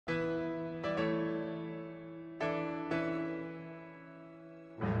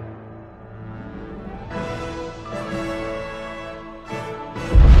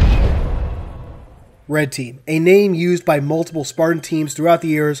Red Team, a name used by multiple Spartan teams throughout the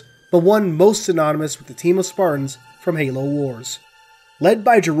years, but one most synonymous with the team of Spartans from Halo Wars. Led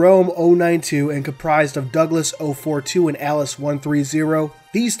by Jerome 092 and comprised of Douglas 042 and Alice 130,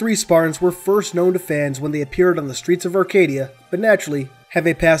 these three Spartans were first known to fans when they appeared on the streets of Arcadia, but naturally have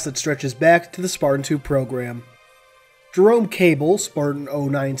a past that stretches back to the Spartan 2 program. Jerome Cable, Spartan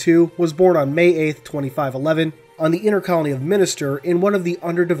 092, was born on May 8, 2511, on the inner colony of Minister in one of the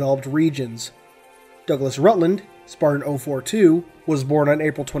underdeveloped regions. Douglas Rutland, Spartan 042, was born on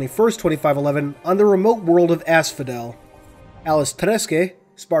April 21, 2511, on the remote world of Asphodel. Alice Tresque,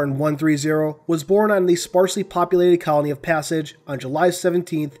 Spartan 130, was born on the sparsely populated colony of Passage on July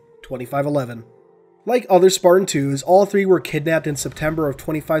 17, 2511. Like other Spartan 2s, all three were kidnapped in September of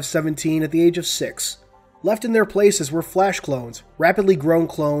 2517 at the age of 6. Left in their places were flash clones, rapidly grown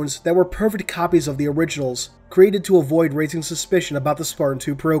clones that were perfect copies of the originals, created to avoid raising suspicion about the Spartan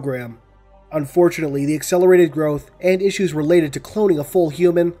 2 program. Unfortunately, the accelerated growth and issues related to cloning a full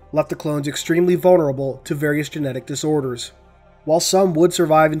human left the clones extremely vulnerable to various genetic disorders. While some would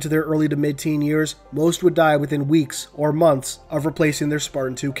survive into their early to mid-teen years, most would die within weeks or months of replacing their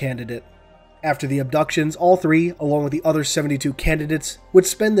Spartan 2 candidate. After the abductions, all three, along with the other 72 candidates, would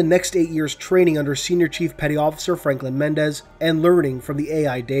spend the next 8 years training under Senior Chief Petty Officer Franklin Mendez and learning from the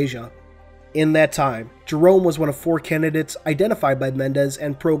AI Deja. In that time, Jerome was one of 4 candidates identified by Mendez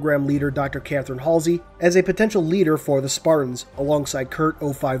and program leader Dr. Catherine Halsey as a potential leader for the Spartans, alongside Kurt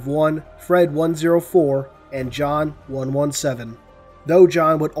 051, Fred 104, and John 117. Though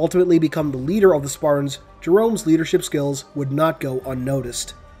John would ultimately become the leader of the Spartans, Jerome's leadership skills would not go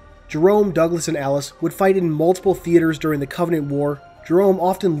unnoticed. Jerome, Douglas, and Alice would fight in multiple theaters during the Covenant War, Jerome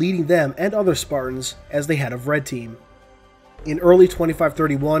often leading them and other Spartans as the head of Red Team. In early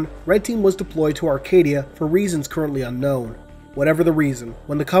 2531, Red Team was deployed to Arcadia for reasons currently unknown. Whatever the reason,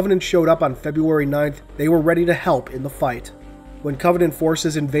 when the Covenant showed up on February 9th, they were ready to help in the fight. When Covenant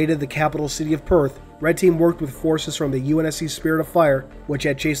forces invaded the capital city of Perth, Red Team worked with forces from the UNSC Spirit of Fire, which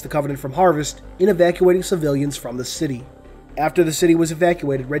had chased the Covenant from Harvest, in evacuating civilians from the city. After the city was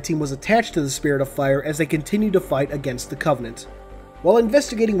evacuated, Red Team was attached to the Spirit of Fire as they continued to fight against the Covenant. While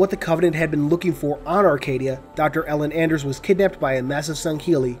investigating what the Covenant had been looking for on Arcadia, Dr. Ellen Anders was kidnapped by a massive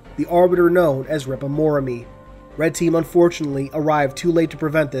Sangheli, the Arbiter known as Repamorami. Red Team unfortunately arrived too late to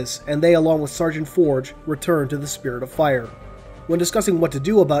prevent this, and they, along with Sergeant Forge, returned to the Spirit of Fire. When discussing what to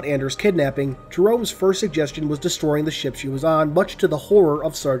do about Anders' kidnapping, Jerome's first suggestion was destroying the ship she was on, much to the horror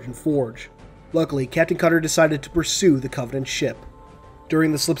of Sergeant Forge. Luckily, Captain Cutter decided to pursue the Covenant ship.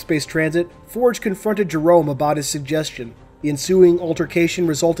 During the slipspace transit, Forge confronted Jerome about his suggestion. The ensuing altercation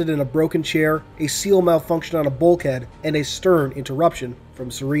resulted in a broken chair, a seal malfunction on a bulkhead, and a stern interruption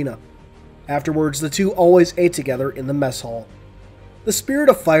from Serena. Afterwards, the two always ate together in the mess hall. The Spirit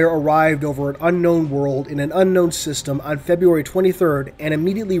of Fire arrived over an unknown world in an unknown system on February 23rd and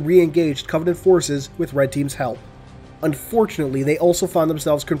immediately re-engaged Covenant forces with Red Team's help. Unfortunately, they also found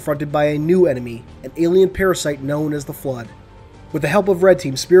themselves confronted by a new enemy, an alien parasite known as the Flood. With the help of Red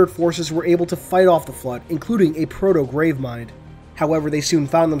Team, Spirit forces were able to fight off the Flood, including a proto-Gravemind. However, they soon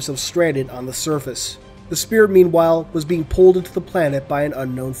found themselves stranded on the surface. The Spirit, meanwhile, was being pulled into the planet by an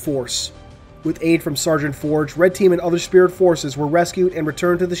unknown force. With aid from Sergeant Forge, Red Team and other Spirit forces were rescued and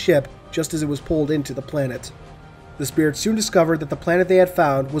returned to the ship just as it was pulled into the planet. The Spirit soon discovered that the planet they had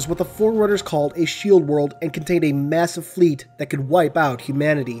found was what the Forerunners called a shield world and contained a massive fleet that could wipe out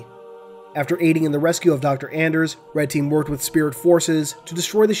humanity. After aiding in the rescue of Dr. Anders, Red Team worked with Spirit forces to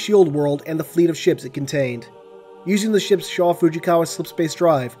destroy the shield world and the fleet of ships it contained. Using the ship's Shaw Fujikawa slipspace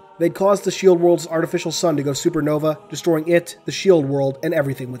drive, they'd caused the shield world's artificial sun to go supernova, destroying it, the shield world, and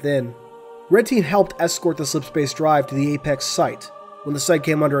everything within. Red Team helped escort the slipspace drive to the Apex site. When the site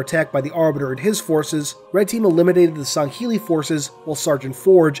came under attack by the Arbiter and his forces, Red Team eliminated the Sangheli forces while Sergeant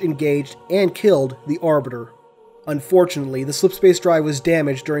Forge engaged and killed the Arbiter. Unfortunately, the slipspace drive was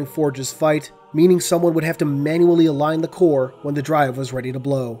damaged during Forge's fight, meaning someone would have to manually align the core when the drive was ready to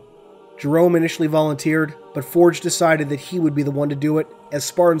blow. Jerome initially volunteered, but Forge decided that he would be the one to do it, as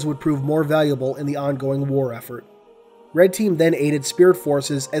Spartans would prove more valuable in the ongoing war effort. Red Team then aided Spirit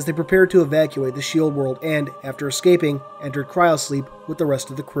forces as they prepared to evacuate the shield world and, after escaping, entered cryosleep with the rest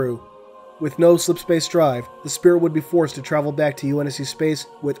of the crew. With no slipspace drive, the Spirit would be forced to travel back to UNSC space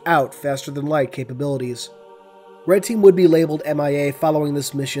without faster-than-light capabilities. Red Team would be labeled MIA following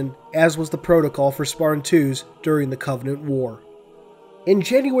this mission, as was the protocol for Spartan 2s during the Covenant War. In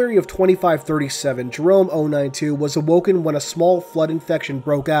January of 2537, Jerome 092 was awoken when a small flood infection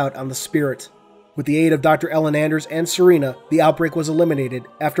broke out on the Spirit. With the aid of Dr. Ellen Anders and Serena, the outbreak was eliminated,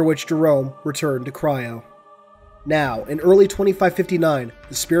 after which Jerome returned to cryo. Now, in early 2559,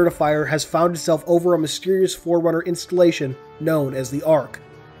 the Spirit of Fire has found itself over a mysterious Forerunner installation known as the Ark.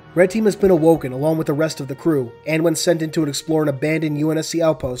 Red Team has been awoken along with the rest of the crew, and when sent in to explore an abandoned UNSC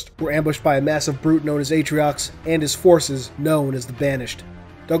outpost, were ambushed by a massive brute known as Atriox and his forces known as the Banished.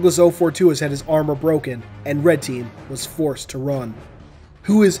 Douglas 042 has had his armor broken, and Red Team was forced to run.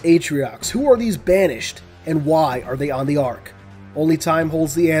 Who is Atriox? Who are these Banished? And why are they on the Ark? Only time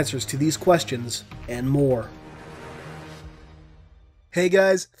holds the answers to these questions and more. Hey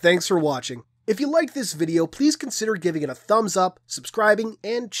guys, thanks for watching. If you liked this video, please consider giving it a thumbs up, subscribing,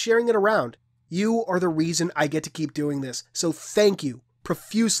 and sharing it around. You are the reason I get to keep doing this, so thank you,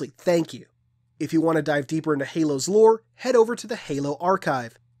 profusely thank you. If you want to dive deeper into Halo's lore, head over to the Halo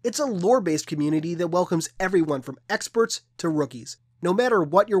Archive. It's a lore-based community that welcomes everyone from experts to rookies. No matter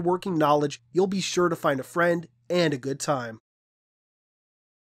what your working knowledge, you'll be sure to find a friend and a good time.